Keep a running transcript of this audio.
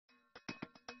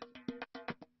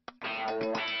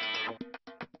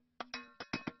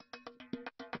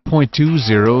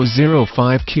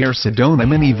.2005 Kia Sedona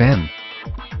minivan.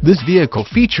 This vehicle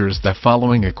features the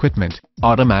following equipment: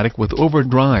 automatic with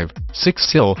overdrive,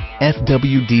 6-sill,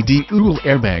 FWD dual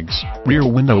airbags, rear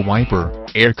window wiper,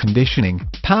 air conditioning,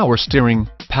 power steering,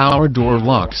 power door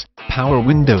locks, power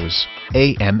windows,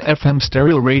 AM/FM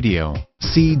stereo radio,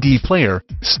 CD player,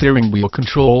 steering wheel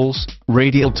controls,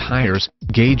 radial tires,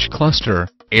 gauge cluster,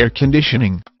 air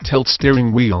conditioning, tilt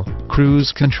steering wheel,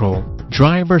 cruise control,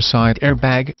 driver side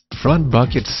airbag, front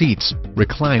bucket seats,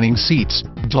 reclining seats,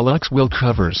 deluxe wheel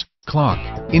covers, clock,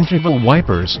 interval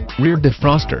wipers, rear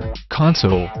defroster,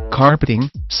 console, carpeting,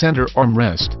 center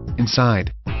armrest,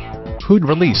 inside hood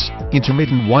release,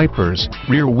 intermittent wipers,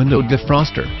 rear window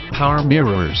defroster, power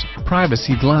mirrors,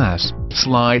 privacy glass,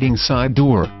 sliding side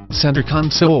door, center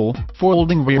console,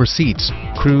 folding rear seats,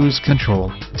 cruise control,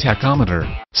 tachometer,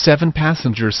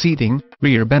 7-passenger seating,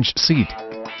 rear bench seat.